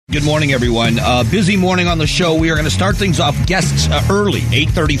Good morning, everyone. Busy morning on the show. We are going to start things off guests early,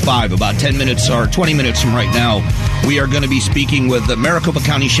 8:35, about 10 minutes or 20 minutes from right now. We are going to be speaking with the Maricopa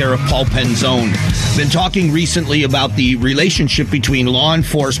County Sheriff Paul Penzone. Been talking recently about the relationship between law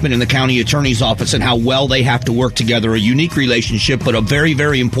enforcement and the county attorney's office and how well they have to work together. A unique relationship, but a very,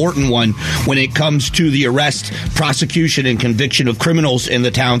 very important one when it comes to the arrest, prosecution, and conviction of criminals in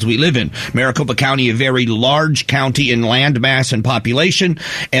the towns we live in. Maricopa County, a very large county in land mass and population.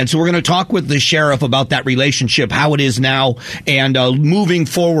 And so we're going to talk with the sheriff about that relationship, how it is now, and moving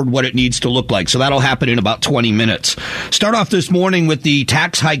forward, what it needs to look like. So that'll happen in about 20 minutes. Start off this morning with the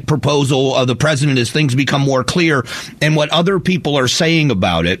tax hike proposal of the president as things become more clear and what other people are saying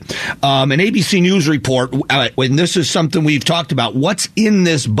about it. An ABC News report, and this is something we've talked about, what's in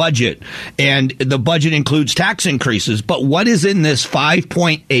this budget? And the budget includes tax increases, but what is in this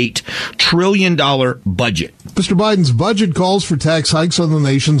 $5.8 trillion budget? Mr. Biden's budget calls for tax hikes on the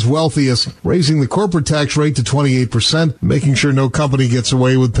nation's wealthiest, raising the corporate tax rate to 28%, making sure no company gets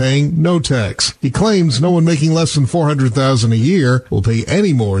away with paying no tax. He claims no one making less than $400,000 a year will pay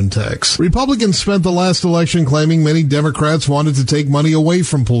any more in tax. Republicans spent the last election claiming many Democrats wanted to take money away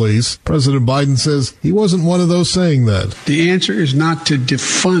from police. President Biden says he wasn't one of those saying that. The answer is not to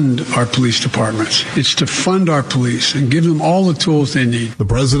defund our police departments. It's to fund our police and give them all the tools they need. The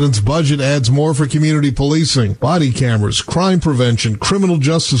president's budget adds more for community policing, body cameras, crime prevention, criminal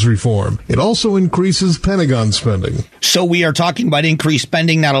justice reform. It also increases Pentagon spending. So we are talking about increased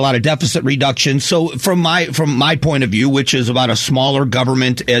spending, not a lot of deficit reduction. So from my point of view, which is about a smaller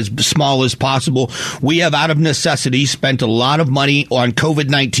government, as small as possible, we have out of necessity spent a lot of money on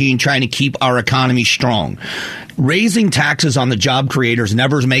COVID-19 trying to keep our economy strong. Raising taxes on the job creators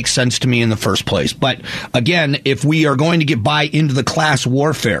never makes sense to me in the first place. But again, if we are going to get buy into the class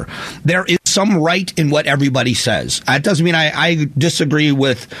warfare, there is some right in what everybody says. That doesn't mean I disagree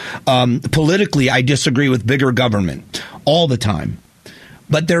with, politically, I disagree with bigger government all the time.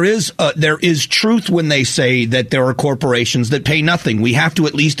 But there is truth when they say that there are corporations that pay nothing. We have to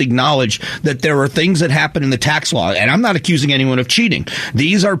at least acknowledge that there are things that happen in the tax law. And I'm not accusing anyone of cheating.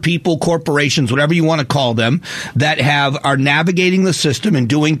 These are people, corporations, whatever you want to call them, that are navigating the system and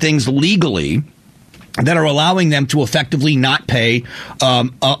doing things legally that are allowing them to effectively not pay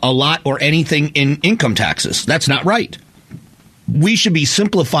a lot or anything in income taxes. That's not right. We should be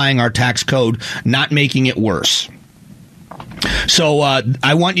simplifying our tax code, not making it worse. So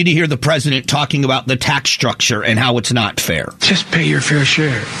I want you to hear the president talking about the tax structure and how it's not fair. Just pay your fair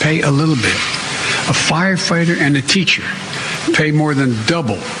share. Pay a little bit. A firefighter and a teacher pay more than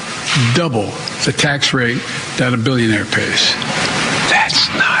double the tax rate that a billionaire pays. That's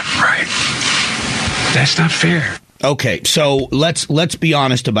not right. That's not fair. Okay, so let's be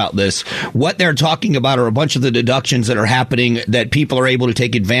honest about this. What they're talking about are a bunch of the deductions that are happening that people are able to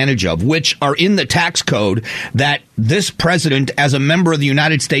take advantage of, which are in the tax code that this president, as a member of the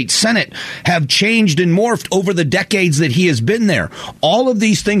United States Senate, have changed and morphed over the decades that he has been there. All of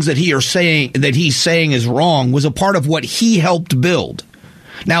these things that he's saying is wrong was a part of what he helped build.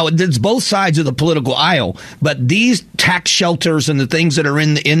 Now, it's both sides of the political aisle, but these tax shelters and the things that are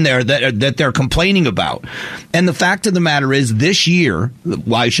in there that they're complaining about. And the fact of the matter is this year,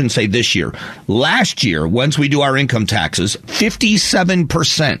 well, I shouldn't say this year, last year, once we do our income taxes,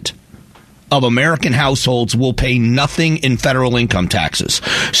 57% of American households will pay nothing in federal income taxes.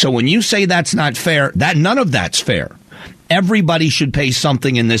 So when you say that's not fair, none of that's fair. Everybody should pay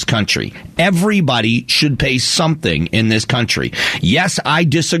something in this country. Everybody should pay something in this country. Yes, I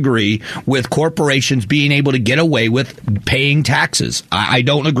disagree with corporations being able to get away with paying taxes. I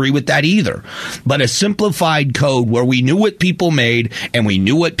don't agree with that either. But a simplified code where we knew what people made and we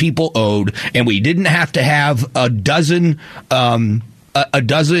knew what people owed and we didn't have to have a dozen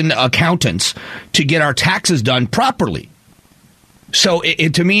accountants to get our taxes done properly. So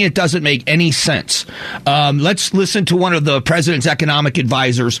to me, it doesn't make any sense. Let's listen to one of the president's economic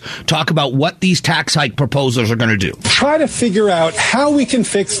advisors talk about what these tax hike proposals are going to do. Try to figure out how we can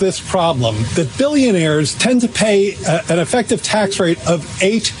fix this problem that billionaires tend to pay an effective tax rate of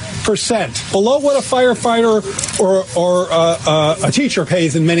 8%, below what a firefighter or a teacher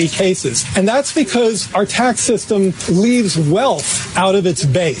pays in many cases. And that's because our tax system leaves wealth out of its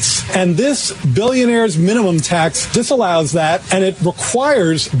base. And this billionaire's minimum tax disallows that, and it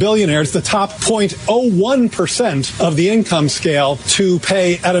requires billionaires, the top 0.01% of the income scale, to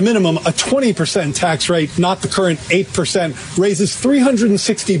pay at a minimum a 20% tax rate, not the current 8%, raises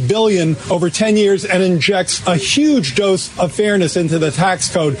 $360 billion over 10 years and injects a huge dose of fairness into the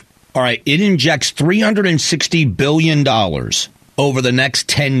tax code. All right, it injects $360 billion over the next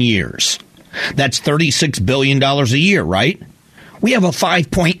 10 years. That's $36 billion a year, right? We have a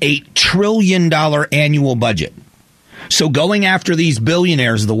 $5.8 trillion annual budget. So going after these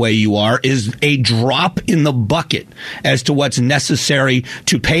billionaires the way you are is a drop in the bucket as to what's necessary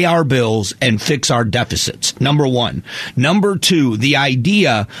to pay our bills and fix our deficits. Number one. Number two, the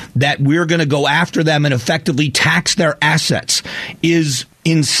idea that we're going to go after them and effectively tax their assets is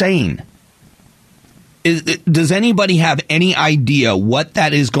insane. Does anybody have any idea what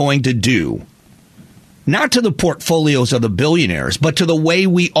that is going to do? Not to the portfolios of the billionaires, but to the way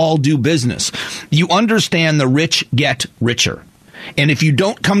we all do business. You understand the rich get richer. And if you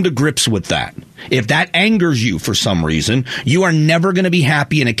don't come to grips with that, if that angers you for some reason, you are never going to be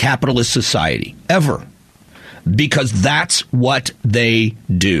happy in a capitalist society, ever. Because that's what they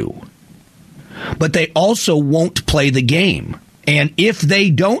do. But they also won't play the game. And if they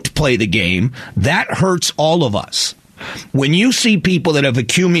don't play the game, that hurts all of us. When you see people that have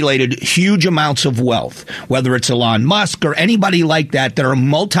accumulated huge amounts of wealth, whether it's Elon Musk or anybody like that are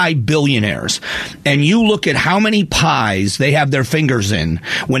multi-billionaires, and you look at how many pies they have their fingers in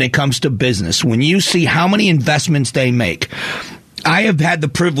when it comes to business, when you see how many investments they make, I have had the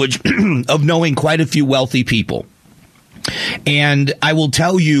privilege of knowing quite a few wealthy people. And I will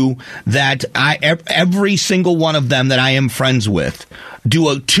tell you that every single one of them that I am friends with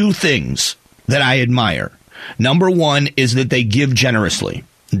do two things that I admire. Number one is that they give generously.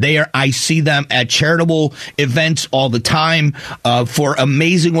 I see them at charitable events all the time for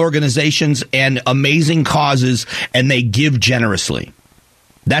amazing organizations and amazing causes, and they give generously.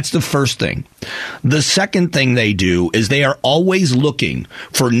 That's the first thing. The second thing they do is they are always looking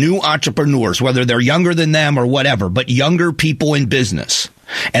for new entrepreneurs, whether they're younger than them or whatever, but younger people in business,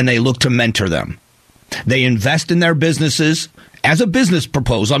 and they look to mentor them. They invest in their businesses as a business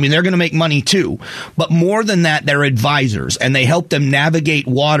proposal. I mean, they're going to make money too. But more than that, they're advisors, and they help them navigate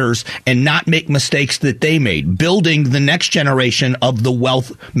waters and not make mistakes that they made, building the next generation of the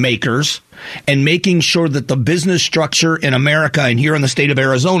wealth makers and making sure that the business structure in America and here in the state of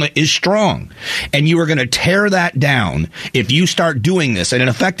Arizona is strong. And you are going to tear that down if you start doing this. And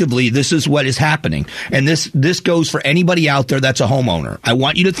effectively, this is what is happening. And this goes for anybody out there that's a homeowner. I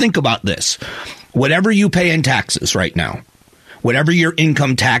want you to think about this. Whatever you pay in taxes right now, whatever your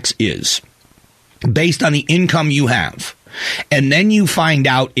income tax is, based on the income you have, and then you find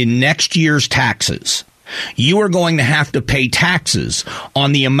out in next year's taxes, you are going to have to pay taxes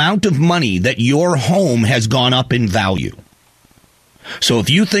on the amount of money that your home has gone up in value. So if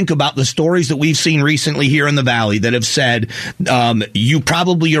you think about the stories that we've seen recently here in the Valley that have said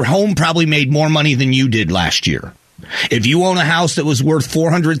your home probably made more money than you did last year. If you own a house that was worth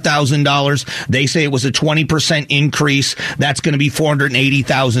 $400,000, they say it was a 20% increase. That's going to be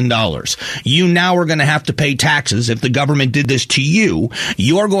 $480,000. You now are going to have to pay taxes. If the government did this to you,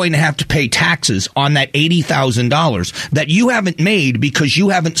 you're going to have to pay taxes on that $80,000 that you haven't made because you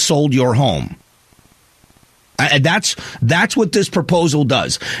haven't sold your home. That's what this proposal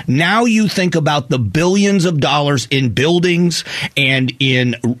does. Now you think about the billions of dollars in buildings and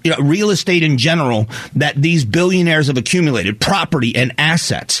in real estate in general that these billionaires have accumulated, property and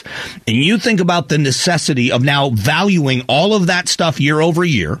assets. And you think about the necessity of now valuing all of that stuff year over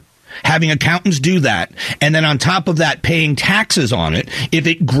year, having accountants do that, and then on top of that paying taxes on it if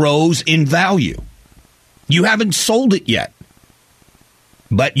it grows in value. You haven't sold it yet,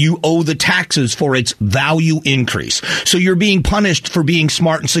 but you owe the taxes for its value increase. So you're being punished for being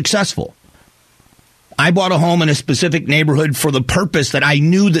smart and successful. I bought a home in a specific neighborhood for the purpose that I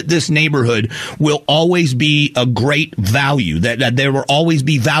knew that this neighborhood will always be a great value, that there will always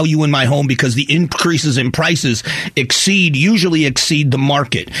be value in my home because the increases in prices usually exceed the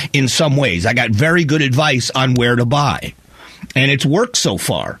market in some ways. I got very good advice on where to buy, and it's worked so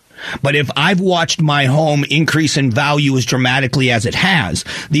far. But if I've watched my home increase in value as dramatically as it has,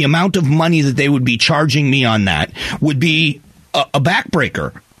 the amount of money that they would be charging me on that would be a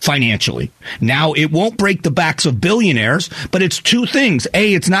backbreaker financially. Now, it won't break the backs of billionaires, but it's two things.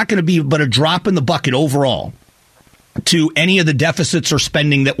 A, it's not going to be but a drop in the bucket overall to any of the deficits or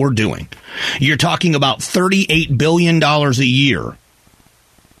spending that we're doing. You're talking about $38 billion a year,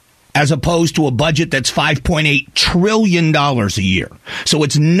 as opposed to a budget that's $5.8 trillion a year. So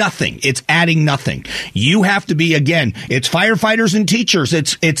it's nothing. It's adding nothing. You have to be, again, it's firefighters and teachers.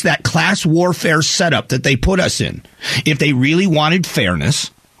 It's that class warfare setup that they put us in. If they really wanted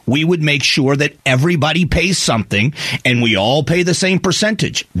fairness, we would make sure that everybody pays something and we all pay the same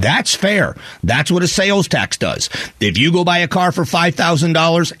percentage. That's fair. That's what a sales tax does. If you go buy a car for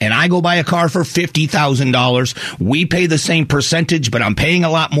 $5,000 and I go buy a car for $50,000, we pay the same percentage, but I'm paying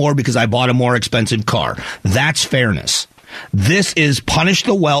a lot more because I bought a more expensive car. That's fairness. This is punish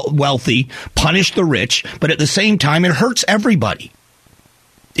the wealthy, punish the rich, but at the same time, it hurts everybody.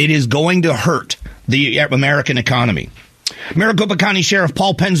 It is going to hurt the American economy. Maricopa County Sheriff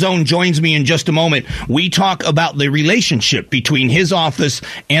Paul Penzone joins me in just a moment. We talk about the relationship between his office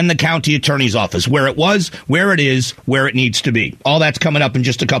and the county attorney's office, where it was, where it is, where it needs to be. All that's coming up in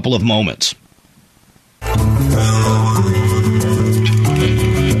just a couple of moments.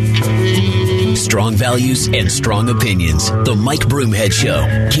 Strong values and strong opinions. The Mike Broomhead Show.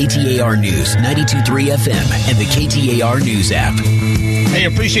 KTAR News, 92.3 FM, and the KTAR News app. Hey,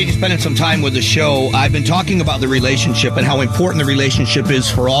 appreciate you spending some time with the show. I've been talking about the relationship and how important the relationship is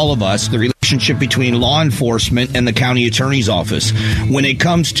for all of us, the relationship between law enforcement and the county attorney's office. When it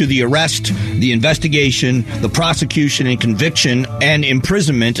comes to the arrest, the investigation, the prosecution and conviction, and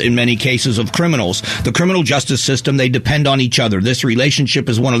imprisonment in many cases of criminals, the criminal justice system, they depend on each other. This relationship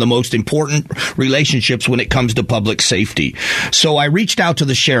is one of the most important relationships when it comes to public safety. So I reached out to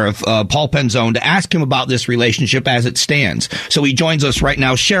the sheriff, Paul Penzone, to ask him about this relationship as it stands. So he joins us right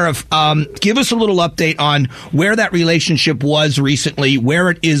now. Sheriff, give us a little update on where that relationship was recently, where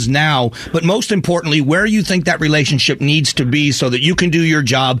it is now, but most importantly, where you think that relationship needs to be so that you can do your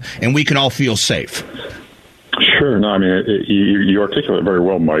job and we can all feel safe. Sure. No, I mean, you articulate it very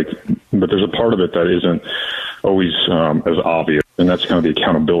well, Mike, but there's a part of it that isn't always as obvious, and that's kind of the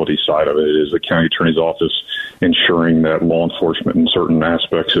accountability side of it, is the county attorney's office ensuring that law enforcement in certain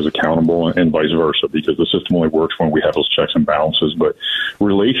aspects is accountable and vice versa, because the system only works when we have those checks and balances. But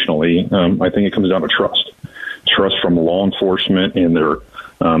relationally, I think it comes down to trust. Trust from law enforcement and their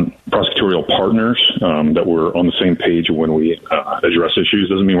prosecutorial partners, that we're on the same page when we address issues.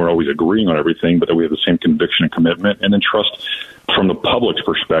 Doesn't mean we're always agreeing on everything, but that we have the same conviction and commitment. And then trust from the public's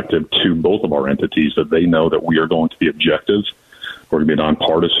perspective to both of our entities, that they know that we are going to be objective, we're going to be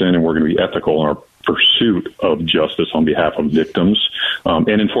nonpartisan, and we're going to be ethical in our pursuit of justice on behalf of victims, and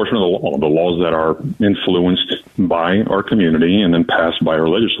enforcement of the laws that are influenced by our community and then passed by our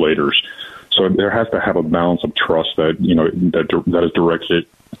legislators. So there has to have a balance of trust that, that is directed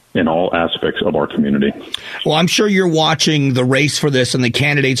in all aspects of our community. Well, I'm sure you're watching the race for this and the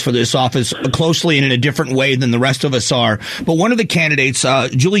candidates for this office closely and in a different way than the rest of us are. But one of the candidates,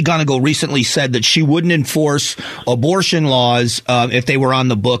 Julie Gonigal, recently said that she wouldn't enforce abortion laws if they were on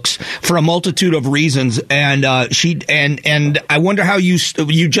the books for a multitude of reasons. And and I wonder how you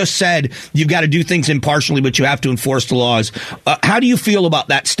just said you've got to do things impartially, but you have to enforce the laws. How do you feel about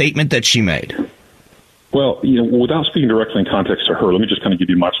that statement that she made? Well, without speaking directly in context to her, let me just kind of give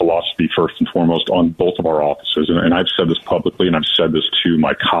you my philosophy first and foremost on both of our offices. And I've said this publicly, and I've said this to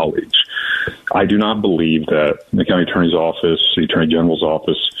my colleagues. I do not believe that the county attorney's office, the attorney general's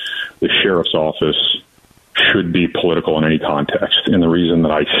office, the sheriff's office should be political in any context. And the reason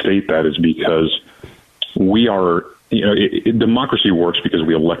that I state that is because we are, democracy works because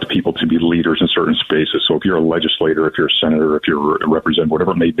we elect people to be leaders in certain spaces. So if you're a legislator, if you're a senator, if you're a representative,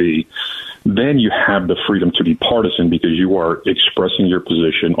 whatever it may be, then you have the freedom to be partisan because you are expressing your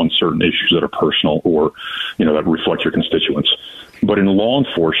position on certain issues that are personal or, that reflect your constituents. But in law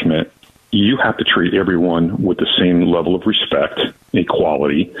enforcement, you have to treat everyone with the same level of respect,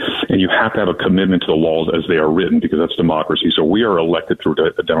 equality, and you have to have a commitment to the laws as they are written because that's democracy. So we are elected through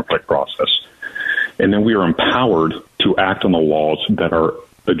a democratic process. And then we are empowered to act on the laws that are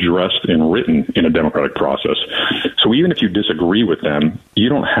addressed and written in a democratic process. So even if you disagree with them, you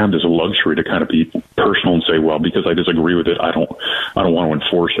don't have this luxury to kind of be personal and say, well, because I disagree with it, I don't want to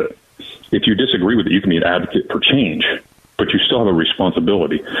enforce it. If you disagree with it, you can be an advocate for change, but you still have a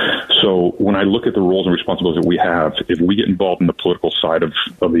responsibility. So when I look at the roles and responsibilities that we have, if we get involved in the political side of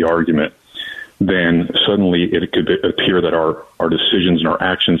the argument, then suddenly it could appear that our decisions and our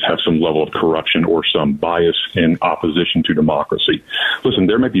actions have some level of corruption or some bias in opposition to democracy. Listen,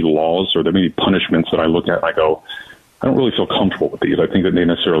 there may be laws or there may be punishments that I look at and I go, I don't really feel comfortable with these. I think that they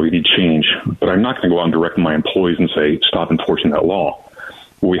necessarily need change, but I'm not going to go out and direct my employees and say, stop enforcing that law.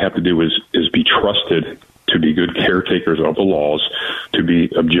 What we have to do is be trusted to be good caretakers of the laws, to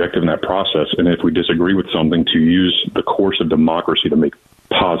be objective in that process, and if we disagree with something, to use the course of democracy to make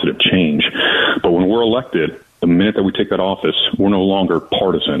positive change. But when we're elected, the minute that we take that office, we're no longer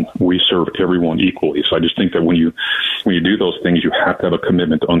partisan. We serve everyone equally. So I just think that when you do those things, you have to have a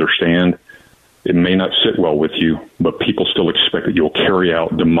commitment to understand it may not sit well with you, but people still expect that you'll carry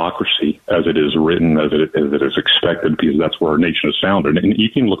out democracy as it is written, as it is expected, because that's where our nation is founded. And you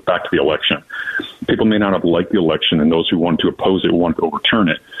can look back to the election. People may not have liked the election, and those who wanted to oppose it wanted to overturn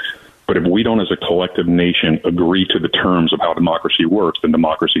it. But if we don't, as a collective nation, agree to the terms of how democracy works, then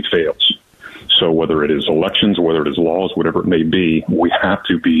democracy fails. So whether it is elections, whether it is laws, whatever it may be, we have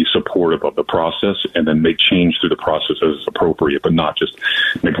to be supportive of the process and then make change through the process as appropriate, but not just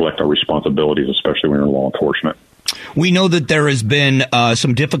neglect our responsibilities, especially when you're in law enforcement. We know that there has been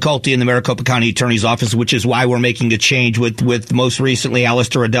some difficulty in the Maricopa County Attorney's Office, which is why we're making a change with most recently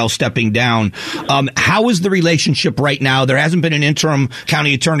Alistair Adele stepping down. How is the relationship right now? There hasn't been an interim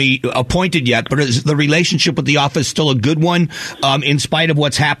county attorney appointed yet, but is the relationship with the office still a good one in spite of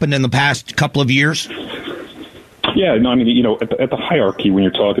what's happened in the past couple of years? Yeah, no, I mean, you know, at the hierarchy, when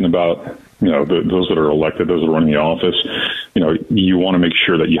you're talking about, you know, those that are elected, those that are running the office, you know, you want to make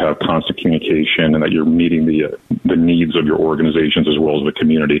sure that you have constant communication and that you're meeting the needs of your organizations as well as the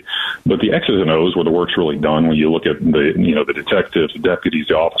community. But the X's and O's, where the work's really done, when you look at the detectives, the deputies,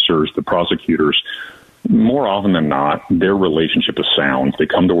 the officers, the prosecutors, more often than not, their relationship is sound. They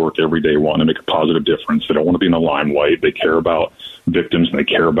come to work every day wanting to make a positive difference. They don't want to be in the limelight. They care about victims and they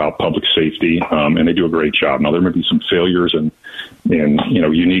care about public safety, and they do a great job. Now, there may be some failures in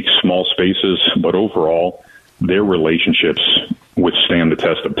unique small spaces, but overall, their relationships withstand the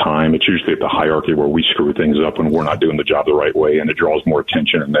test of time. It's usually at the hierarchy where we screw things up when we're not doing the job the right way, and it draws more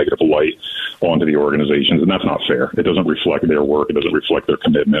attention and negative light onto the organizations, and that's not fair. It doesn't reflect their work. It doesn't reflect their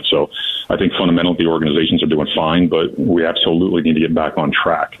commitment. So I think fundamentally the organizations are doing fine, but we absolutely need to get back on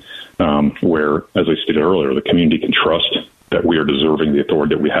track where, as I stated earlier, the community can trust that we are deserving the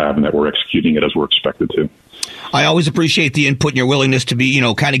authority that we have and that we're executing it as we're expected to. I always appreciate the input and your willingness to be,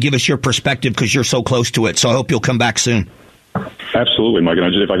 kind of give us your perspective because you're so close to it. So I hope you'll come back soon. Absolutely, Mike.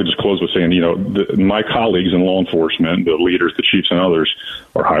 And if I could just close with saying, my colleagues in law enforcement, the leaders, the chiefs, and others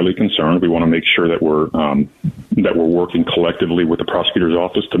are highly concerned. We want to make sure that we're working collectively with the prosecutor's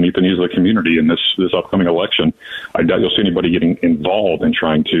office to meet the needs of the community in this upcoming election. I doubt you'll see anybody getting involved in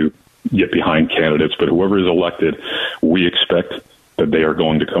trying to get behind candidates, but whoever is elected, we expect that they are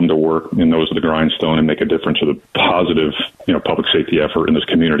going to come to work and nose to the grindstone and make a difference to the positive, public safety effort in this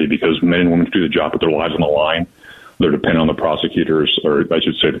community, because men and women do the job with their lives on the line. They're dependent on the prosecutors, or I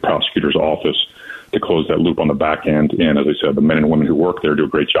should say the prosecutor's office, to close that loop on the back end. And as I said, the men and women who work there do a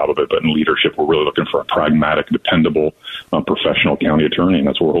great job of it. But in leadership, we're really looking for a pragmatic, dependable, professional county attorney, and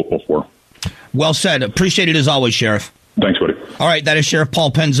that's what we're hopeful for. Well said. Appreciate it as always, Sheriff. Thanks, buddy. All right, that is Sheriff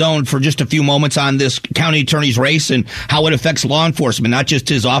Paul Penzone for just a few moments on this county attorney's race and how it affects law enforcement, not just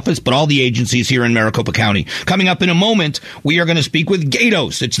his office, but all the agencies here in Maricopa County. Coming up in a moment, we are going to speak with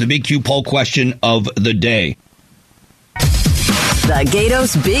Gatos. It's the Big Q poll question of the day. The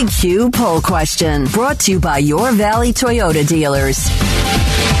Gatos Big Q poll question, brought to you by your Valley Toyota dealers.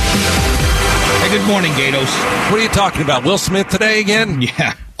 Hey, good morning, Gatos. What are you talking about? Will Smith today again?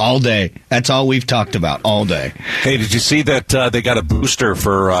 Yeah, all day. That's all we've talked about all day. Hey, did you see that they got a booster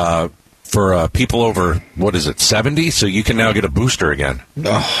for people over, 70? So you can now get a booster again.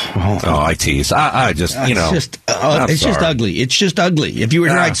 Oh, I tease. I just, it's just ugly. It's just ugly. If you were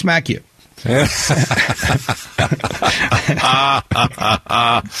here, I'd smack you.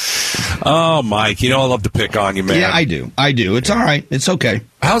 Oh, Mike, I love to pick on you, man. Yeah, I do. It's all right. It's okay.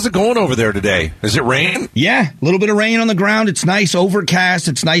 How's it going over there today? Is it rain? Yeah, a little bit of rain on the ground. It's nice, overcast.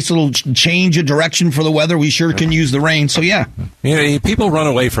 It's nice little change of direction for the weather. We sure can use the rain, so yeah. People run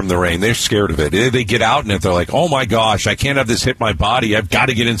away from the rain. They're scared of it. They get out and they're like, oh my gosh, I can't have this hit my body. I've got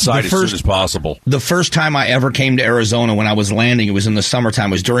to get inside as soon as possible. The first time I ever came to Arizona when I was landing, it was in the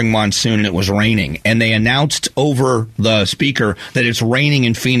summertime. It was during monsoon and it was raining. And they announced over the speaker that it's raining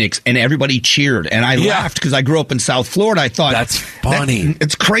in Phoenix, and everybody cheered. And I laughed because I grew up in South Florida. I thought, that's funny.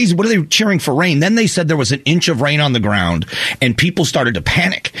 It's crazy. What are they cheering for rain? Then they said there was an inch of rain on the ground, and people started to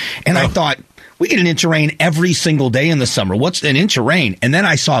panic. And I thought, we get an inch of rain every single day in the summer. What's an inch of rain? And then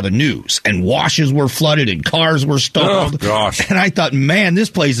I saw the news, and washes were flooded, and cars were stalled. Oh, gosh. And I thought, man, this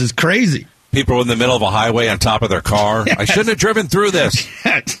place is crazy. People in the middle of a highway on top of their car. Yes. I shouldn't have driven through this.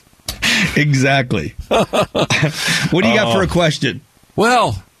 Exactly. What do you got for a question?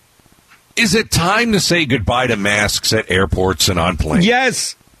 Well, is it time to say goodbye to masks at airports and on planes?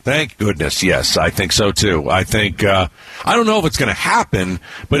 Yes. Thank goodness. Yes, I think so, too. I think, I don't know if it's going to happen,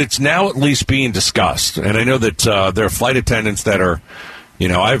 but it's now at least being discussed. And I know that there are flight attendants that are,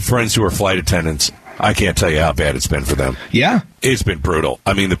 I have friends who are flight attendants. I can't tell you how bad it's been for them. Yeah. It's been brutal.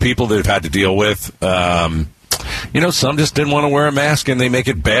 I mean, the people that have had to deal with, some just didn't want to wear a mask, and they make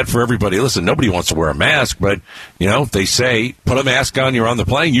it bad for everybody. Listen, nobody wants to wear a mask, but, if they say, put a mask on, you're on the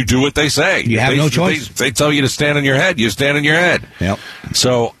plane, you do what they say. You have no choice. They tell you to stand on your head, you stand on your head. Yep.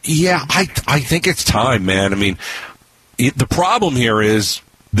 So, yeah, I think it's time, man. I mean, the problem here is,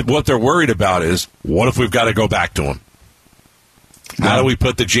 what they're worried about is, what if we've got to go back to them? How do we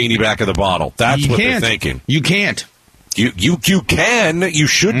put the genie back in the bottle? That's what they're thinking. You can't. You can. You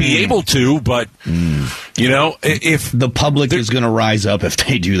should be able to, but, if the public is going to rise up if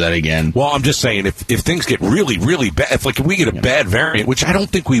they do that again. Well, I'm just saying, if things get really, really bad, if we get a bad variant, which I don't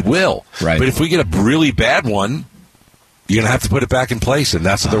think we will, right. But if we get a really bad one, you're going to have to put it back in place, and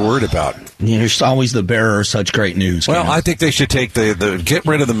that's what they're worried about. You're always the bearer of such great news. Well, I think they should take get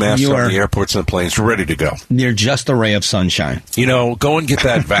rid of the masks on the airports and the planes. We're ready to go. You're just a ray of sunshine. Go and get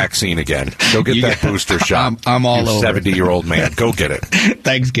that vaccine again. Go get that booster shot. I'm all over 70-year-old man. Go get it.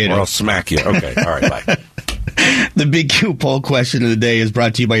 Thanks, Gator. Or I'll smack you. Okay. All right, bye. The Big Q poll question of the day is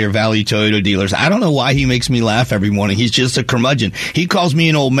brought to you by your Valley Toyota dealers. I don't know why he makes me laugh every morning. He's just a curmudgeon. He calls me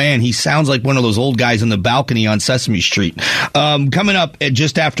an old man. He sounds like one of those old guys on the balcony on Sesame Street. Coming up at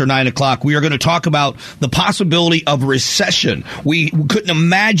just after 9 o'clock, we are going to talk about the possibility of recession. We couldn't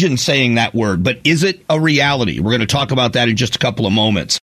imagine saying that word, but is it a reality? We're going to talk about that in just a couple of moments.